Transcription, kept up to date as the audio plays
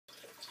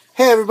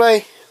Hey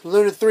everybody,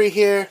 Luna3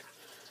 here.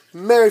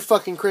 Merry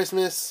fucking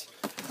Christmas.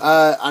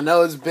 I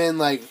know it's been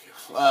like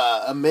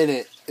a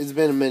minute. It's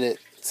been a minute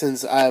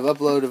since I've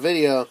uploaded a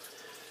video.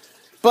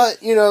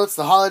 But, you know, it's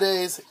the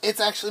holidays. It's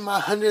actually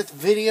my 100th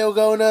video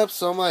going up,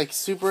 so I'm like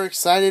super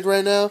excited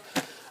right now.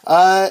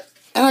 And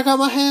I got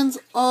my hands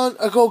on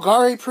a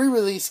Golgari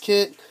pre-release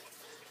kit.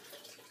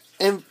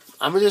 And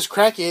I'm gonna just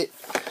crack it,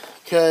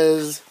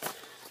 because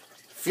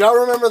if y'all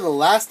remember the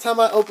last time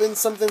I opened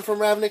something from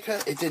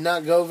Ravnica, it did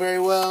not go very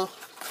well.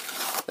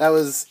 That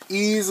was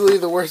easily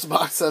the worst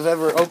box I've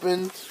ever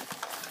opened.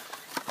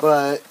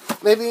 But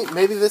maybe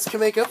this can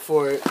make up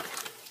for it.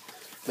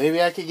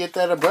 Maybe I could get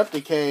that Abrupt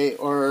Decay,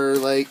 or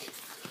like,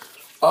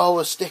 oh,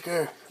 a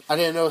sticker. I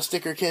didn't know a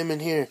sticker came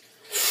in here.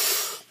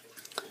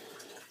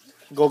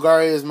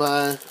 Golgari is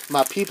my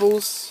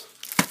peoples,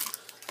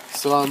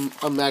 so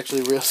I'm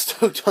actually real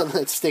stoked on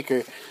that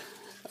sticker.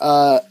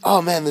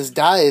 Oh man, this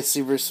die is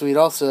super sweet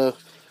also.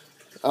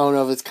 I don't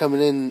know if it's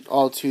coming in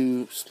all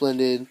too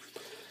splendid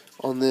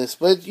on this,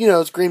 but you know,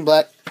 it's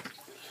green-black.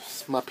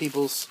 It's my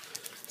peoples.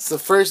 It's the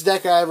first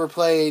deck I ever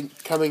played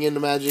coming into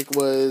Magic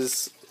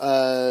was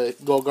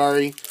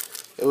Golgari.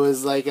 It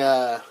was like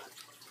a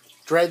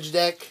dredge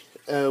deck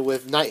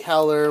with Night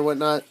Howler and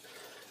whatnot.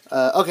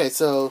 Okay,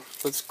 so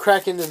let's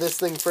crack into this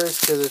thing first,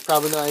 because there's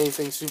probably not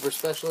anything super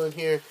special in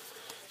here.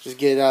 Just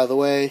get it out of the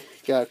way.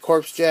 Got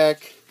Corpse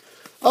Jack.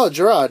 Oh,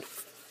 Gerard.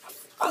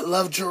 I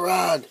love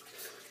Gerard.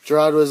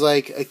 Gerard was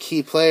like a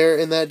key player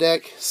in that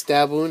deck.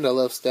 Stab Wound. I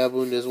love Stab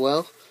Wound as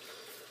well.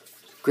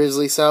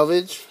 Grizzly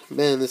Salvage.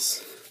 Man,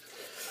 it's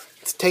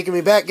taking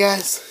me back,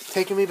 guys.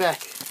 Taking me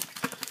back.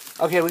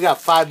 Okay, we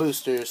got 5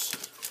 boosters.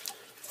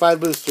 5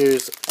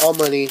 boosters. All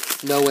money.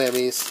 No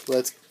whammies.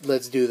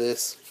 Let's do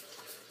this.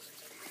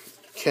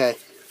 Okay,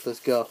 let's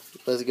go.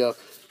 Let's go.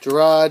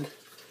 Gerard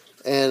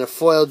and a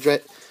foil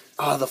dread.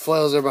 Oh, the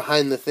foils are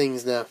behind the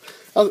things now.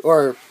 Oh,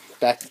 or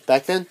back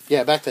then?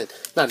 Yeah, back then.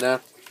 Not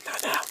now.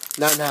 Not now.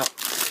 Not now.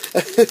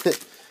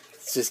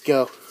 Let's just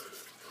go.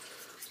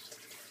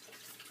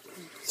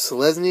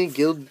 Selesnya,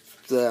 Guild.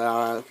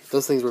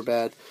 Those things were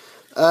bad.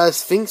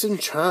 Sphinx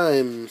and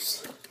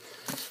Chimes.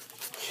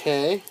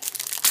 Okay.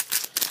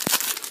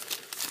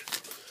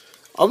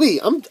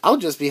 I'll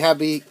just be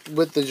happy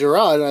with the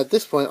Gerard at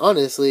this point,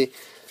 honestly.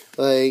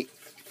 Like,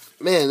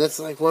 man, that's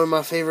like one of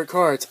my favorite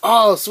cards.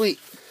 Oh, sweet.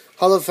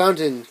 Hollow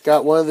Fountain.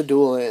 Got one of the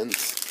dual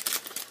lands.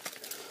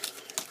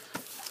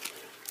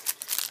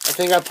 I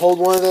think I pulled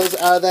one of those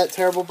out of that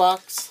terrible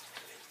box.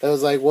 That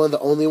was like one of the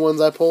only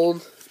ones I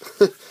pulled.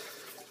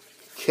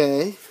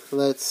 Okay,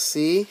 let's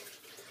see.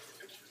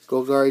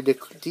 Golgari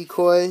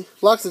Decoy.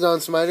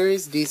 Loxodon Smiter,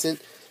 he's decent.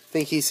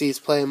 Think he sees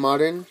play in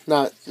Modern.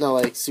 Not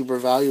like super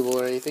valuable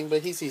or anything,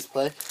 but he sees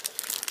play.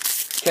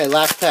 Okay,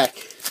 last pack.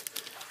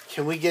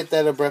 Can we get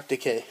that Abrupt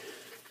Decay?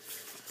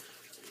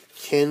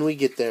 Can we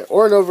get there?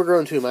 Or an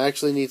Overgrown Tomb. I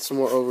actually need some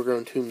more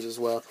Overgrown Tombs as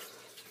well.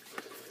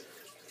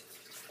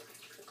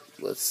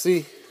 Let's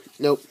see.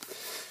 Nope.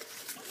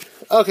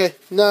 Okay,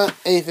 not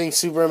anything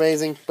super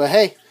amazing, but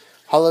hey,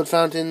 Hollowed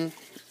Fountain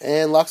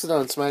and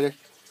Loxodon Smiter.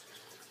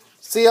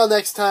 See y'all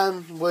next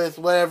time with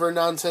whatever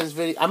nonsense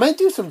video. I might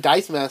do some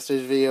Dice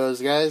Masters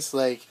videos, guys.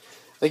 Like,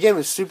 the game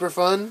is super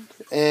fun,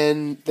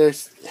 and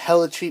there's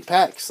hella cheap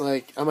packs.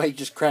 Like, I might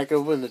just crack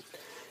open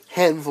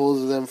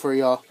handfuls of them for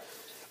y'all.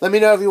 Let me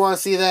know if you want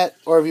to see that,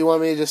 or if you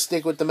want me to just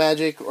stick with the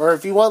Magic, or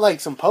if you want like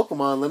some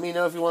Pokemon. Let me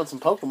know if you want some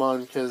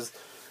Pokemon, because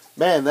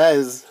man, that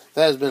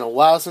has been a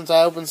while since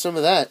I opened some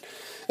of that.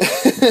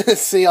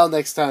 See y'all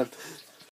next time.